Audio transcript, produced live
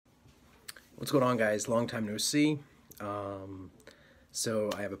What's going on, guys? Long time no see. So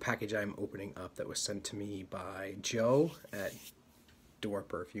I have a package I'm opening up that was sent to me by Joe at Door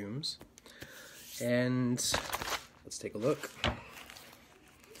Perfumes, and let's take a look.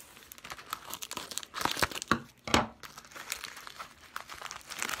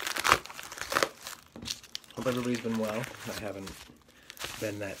 Hope everybody's been well. I haven't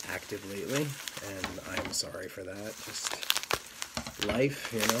been that active lately, and I'm sorry for that. Just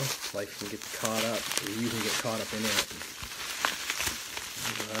life, you know, life can get caught up, or you can get caught up in it.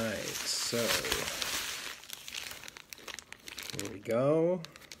 Alright, so here we go.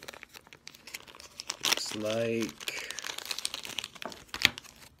 Looks like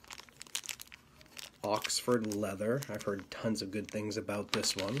Oxford leather. I've heard tons of good things about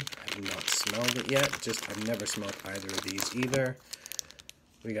this one. I have not smelled it yet. I've never smelled either of these either.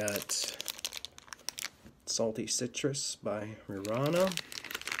 We got Salty Citrus by Rirana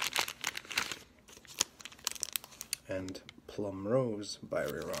and Plum Rose by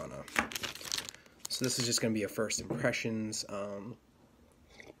Rirana. So this is just going to be a first impressions. Let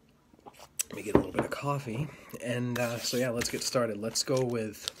me get a little bit of coffee, and so yeah, let's get started. Let's go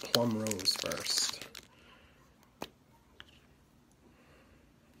with Plum Rose first.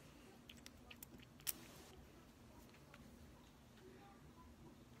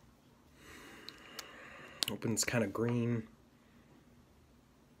 Opens kind of green,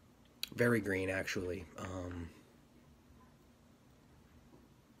 very green actually.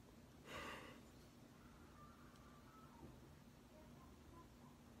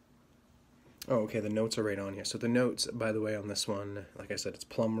 Oh, okay, the notes are right on here. So the notes, by the way, on this one, like I said, it's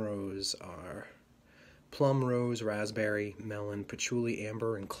Plum Rose, are plum rose, raspberry, melon, patchouli,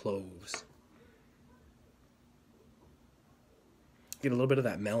 amber, and cloves. Get a little bit of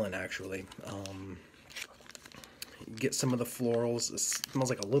that melon actually. Get some of the florals. It smells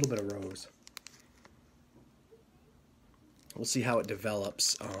like a little bit of rose. We'll see how it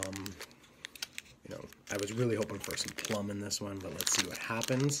develops. You know, I was really hoping for some plum in this one, but let's see what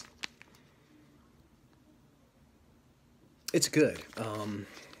happens. It's good.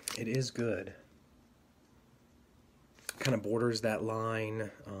 It is good. Kind of borders that line.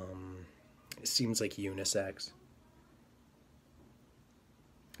 It seems like unisex.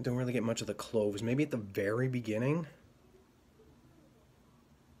 Don't really get much of the cloves. Maybe at the very beginning.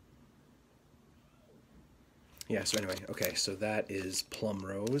 Yeah, so anyway, okay, so that is Plum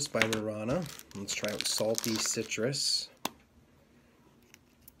Rose by Rirana. Let's try out Salty Citrus.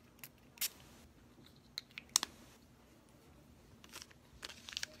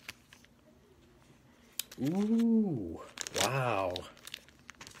 Ooh, wow.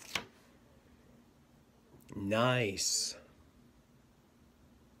 Nice.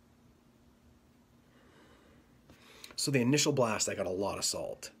 So the initial blast, I got a lot of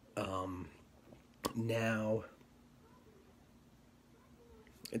salt. Now,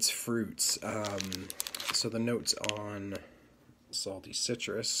 it's fruits. So the notes on Salty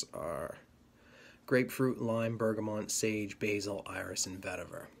Citrus are grapefruit, lime, bergamot, sage, basil, iris, and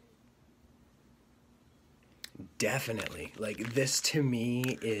vetiver. Definitely. Like, this to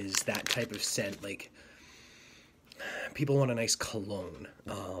me is that type of scent. Like, people want a nice cologne.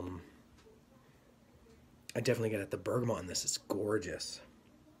 I definitely get it. The bergamot in this is gorgeous.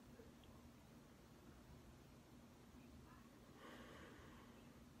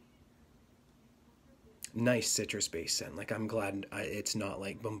 Nice citrus-based scent. Like, I'm glad it's not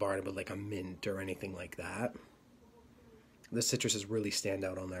like bombarded with like a mint or anything like that. The citruses really stand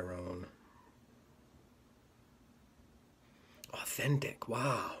out on their own. Authentic.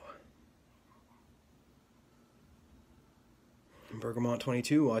 Wow. Bergamot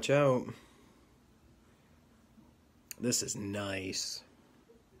 22, watch out. This is nice.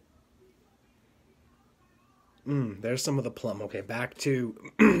 There's some of the plum. Okay, back to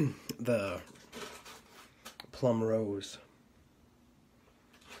the Plum Rose.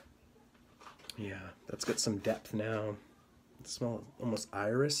 Yeah, that's got some depth now. It smells almost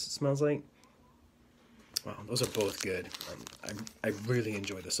iris, it smells like. Wow, those are both good. I really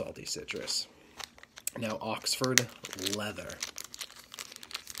enjoy the Salty Citrus. Now, Oxford leather.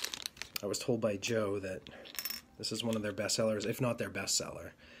 I was told by Joe that this is one of their best sellers, if not their best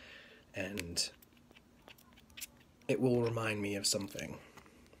seller. And it will remind me of something.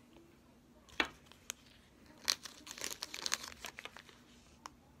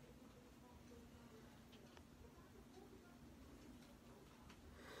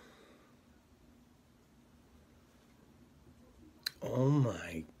 Oh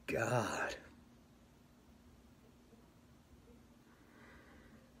my God.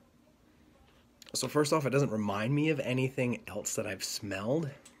 So first off, it doesn't remind me of anything else that I've smelled.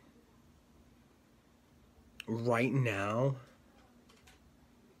 right now,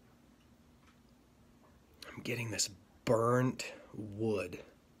 I'm getting this burnt wood,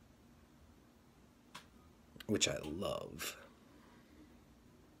 which I love.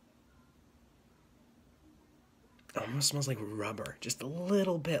 It almost smells like rubber, just a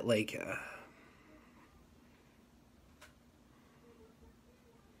little bit like...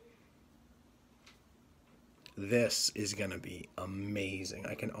 This is gonna be amazing.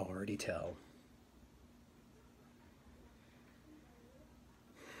 I can already tell.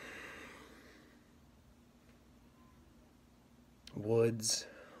 Woods,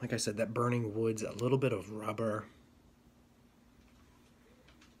 like I said, that burning woods, a little bit of rubber.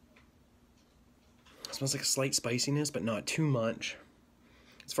 It smells like a slight spiciness, but not too much.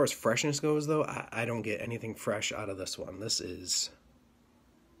 As far as freshness goes, though, I don't get anything fresh out of this one. This is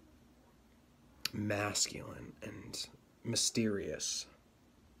masculine and mysterious.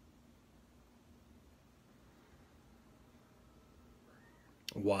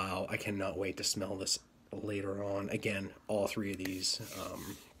 Wow, I cannot wait to smell this later on. Again, all three of these,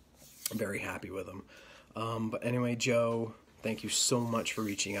 I'm very happy with them. But anyway, Joe, thank you so much for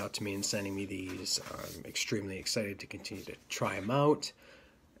reaching out to me and sending me these. I'm extremely excited to continue to try them out.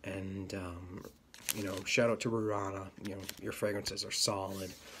 And, you know, shout out to Rirana. You know, your fragrances are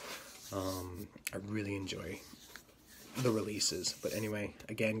solid. I really enjoy the releases. But anyway,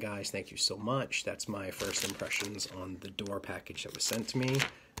 again, guys, thank you so much. That's my first impressions on the door package that was sent to me.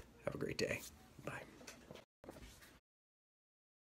 Have a great day.